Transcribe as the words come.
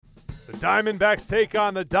The Diamondbacks take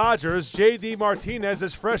on the Dodgers. J.D. Martinez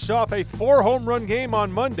is fresh off a 4-home run game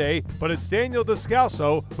on Monday, but it's Daniel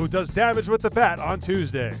Descalso who does damage with the bat on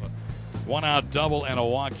Tuesday. 1-out double and a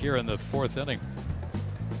walk here in the 4th inning.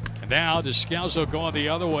 And now Descalso going the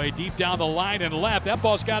other way, deep down the line and left. That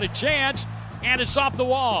ball's got a chance, and it's off the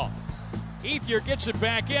wall. Ethier gets it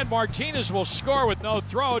back in. Martinez will score with no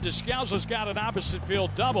throw. Descalso's got an opposite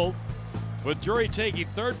field double, with Torey taking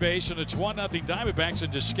third base, and it's 1-0 Diamondbacks,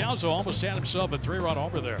 and Descalso almost had himself a 3-run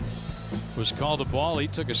homer there. Was called a ball. He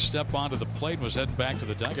took a step onto the plate and was heading back to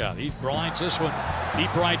the dugout. He blinds this one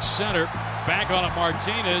deep right center. Back on it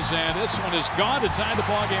Martinez, and this one is gone to tie the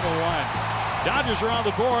ball game at 1. Dodgers are on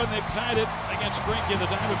the board, and they've tied it against Greinke and the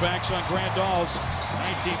Diamondbacks on Grandal's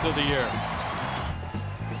 19th of the year.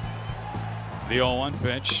 The 0-1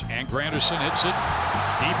 pitch, and Granderson hits it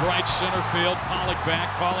deep right center field. Pollock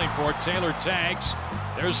back, calling for it. Taylor tags.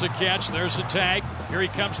 There's the catch. There's the tag. Here he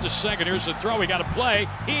comes to second. Here's the throw. He got to play.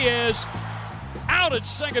 He is out at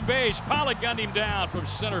second base. Pollock gunned him down from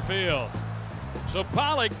center field. So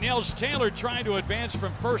Pollock nails Taylor trying to advance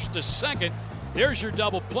from first to second. There's your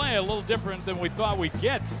double play. A little different than we thought we'd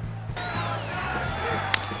get.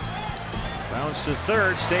 Bounce to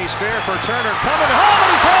third, stays fair for Turner, coming home,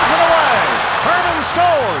 and he throws it away. Hermann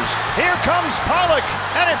scores. Here comes Pollock,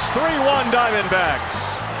 and it's 3-1 Diamondbacks.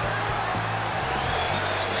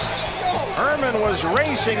 Hermann was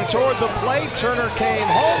racing toward the plate. Turner came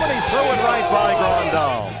home, and he threw it right by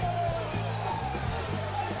Grandal.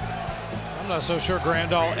 I'm not so sure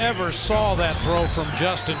Grandal ever saw that throw from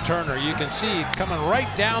Justin Turner. You can see coming right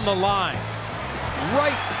down the line.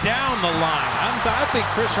 Right down the line. I think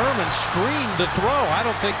Chris Hermann screened the throw. I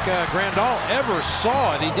don't think Grandal ever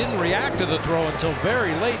saw it. He didn't react to the throw until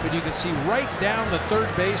very late, but you can see right down the third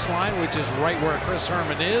baseline, which is right where Chris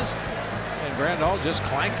Hermann is, and Grandal just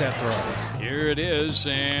clanked that throw. Here it is,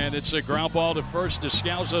 and it's a ground ball to first.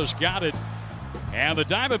 Descalso's got it, and the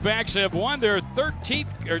Diamondbacks have won their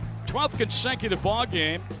 13th or 12th consecutive ball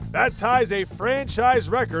game. That ties a franchise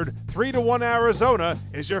record. 3-1 Arizona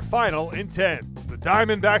is your final in 10. The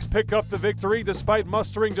Diamondbacks pick up the victory despite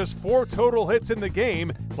mustering just 4 total hits in the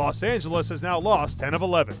game. Los Angeles has now lost 10 of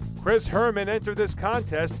 11. Chris Hermann entered this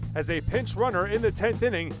contest as a pinch runner in the 10th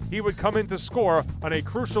inning. He would come in to score on a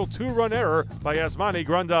crucial 2-run error by Yasmani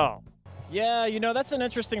Grandal. Yeah, you know, that's an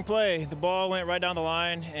interesting play. The ball went right down the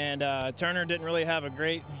line, and Turner didn't really have a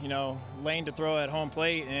great, lane to throw at home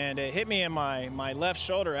plate, and it hit me in my left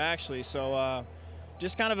shoulder, actually. So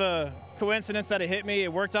just kind of a coincidence that it hit me.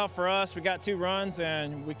 It worked out for us. We got 2 runs,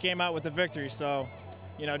 and we came out with the victory. So,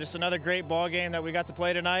 just another great ball game that we got to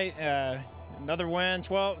play tonight. Another win,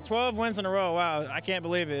 12 wins in a row. Wow, I can't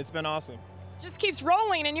believe it. It's been awesome. Just keeps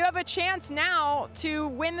rolling, and you have a chance now to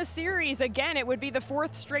win the series. Again, it would be the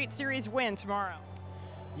 4th straight series win tomorrow.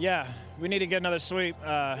 Yeah, we need to get another sweep,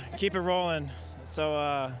 keep it rolling. So,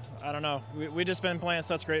 I don't know. We just been playing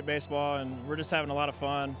such great baseball, and we're just having a lot of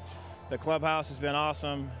fun. The clubhouse has been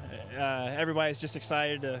awesome. Everybody's just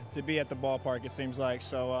excited to be at the ballpark, it seems like.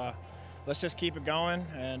 So let's just keep it going,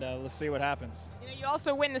 and let's see what happens. You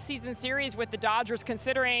also win the season series with the Dodgers,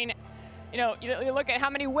 considering you look at how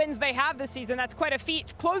many wins they have this season. That's quite a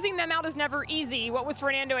feat. Closing them out is never easy. What was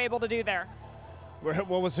Fernando able to do there?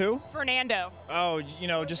 What was who? Fernando. Oh,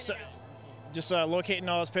 just locating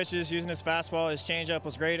all his pitches, using his fastball. His changeup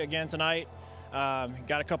was great again tonight.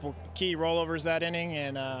 Got a couple key rollovers that inning,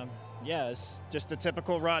 and yeah, it's just a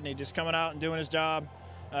typical Rodney, just coming out and doing his job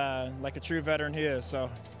like a true veteran he is. So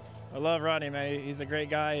I love Rodney, man. He's a great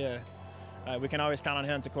guy. We can always count on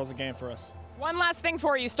him to close the game for us. One last thing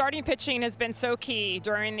for you. Starting pitching has been so key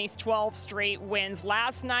during these 12 straight wins.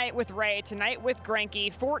 Last night with Ray, tonight with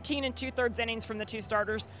Greinke. 14 2/3 innings from the 2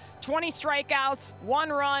 starters. 20 strikeouts, 1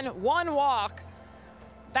 run, 1 walk.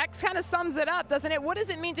 That kind of sums it up, doesn't it? What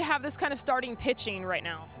does it mean to have this kind of starting pitching right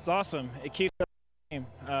now? It's awesome. It keeps the game.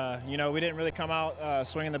 We didn't really come out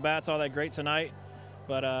swinging the bats all that great tonight,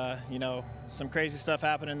 but some crazy stuff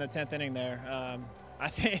happened in the 10th inning there. I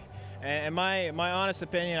think. In my honest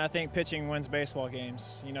opinion, I think pitching wins baseball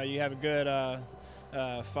games. You have a good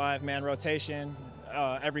 5-man rotation.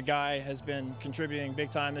 Every guy has been contributing big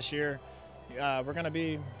time this year. We're going to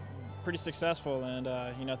be pretty successful, and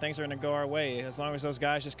things are going to go our way as long as those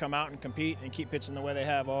guys just come out and compete and keep pitching the way they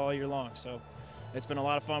have all year long. So it's been a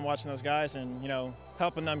lot of fun watching those guys and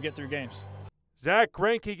helping them get through games. Zach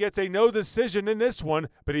Greinke gets a no decision in this one,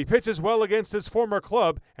 but he pitches well against his former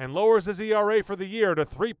club and lowers his ERA for the year to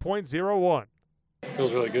 3.01.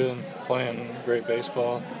 Feels really good, playing great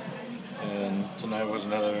baseball, and tonight was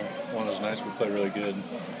another one of those nights we played really good.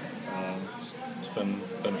 It's been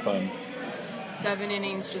fun. 7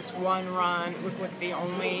 innings, just 1 run. Looked like do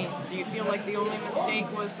you feel like the only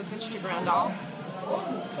mistake was the pitch to Grandal?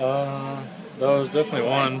 That was definitely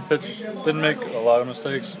one. Pitch didn't make a lot of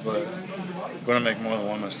mistakes, but going to make more than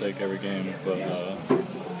one mistake every game. But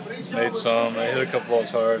made some. They hit a couple balls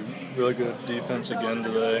hard. Really good defense again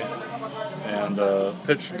today, and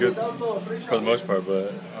pitched good for the most part.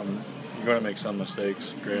 But you're going to make some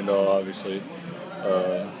mistakes. Grandal obviously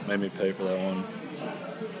made me pay for that one.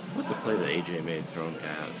 What the play that AJ made throwing guy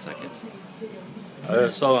out at second? I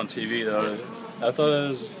saw it on TV though. I thought it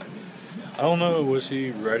was. I don't know. Was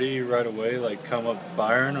he ready right away, like come up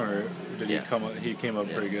firing, or did he come up? He came up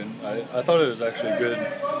pretty good. I thought it was actually a good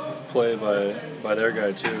play by their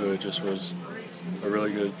guy too. It just was a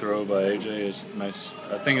really good throw by AJ. It's nice.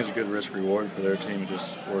 I think it's a good risk reward for their team. It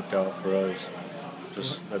just worked out for us.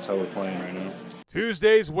 Just that's how we're playing right now.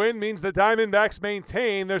 Tuesday's win means the Diamondbacks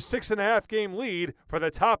maintain their 6.5 game lead for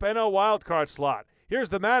the top NL wildcard slot. Here's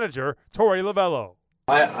the manager, Torey Luvullo.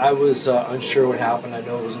 I was unsure what happened. I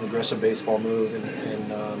know it was an aggressive baseball move,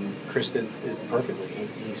 and Chris did it perfectly.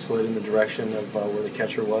 He slid in the direction of where the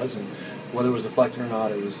catcher was, and whether it was deflected or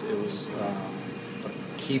not, it was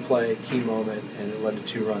a key play, key moment, and it led to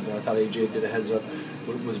 2 runs. And I thought AJ did a heads up,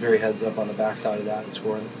 was very heads up on the backside of that and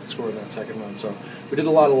scoring that second run. So we did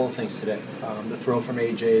a lot of little things today. The throw from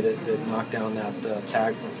AJ that knocked down that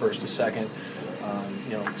tag from first to second.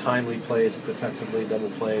 Timely plays defensively, double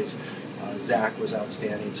plays. Zach was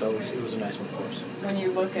outstanding, so it was a nice one for us. When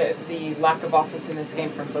you look at the lack of offense in this game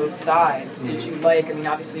from both sides, did you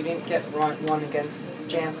obviously you didn't get one against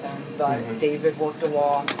Jansen, but David worked a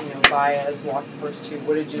walk, Baez walked the first 2.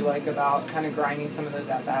 What did you like about kind of grinding some of those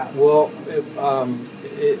at-bats? Well,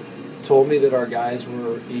 it told me that our guys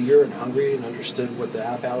were eager and hungry and understood what the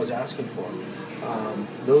at-bat was asking for.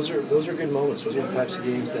 Those are good moments. Those are the types of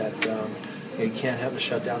games that you can't have a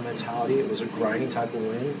shutdown mentality. It was a grinding type of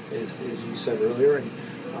win, as you said earlier, and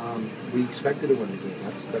we expected to win the game.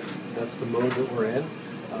 That's the mode that we're in.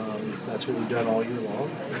 That's what we've done all year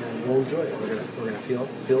long, and we'll enjoy it. We're gonna feel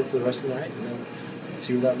it for the rest of the night, and then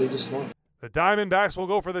see where that leads us tomorrow. The Diamondbacks will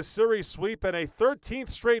go for the series sweep and a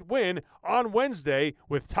 13th straight win on Wednesday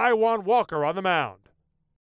with Taijuan Walker on the mound.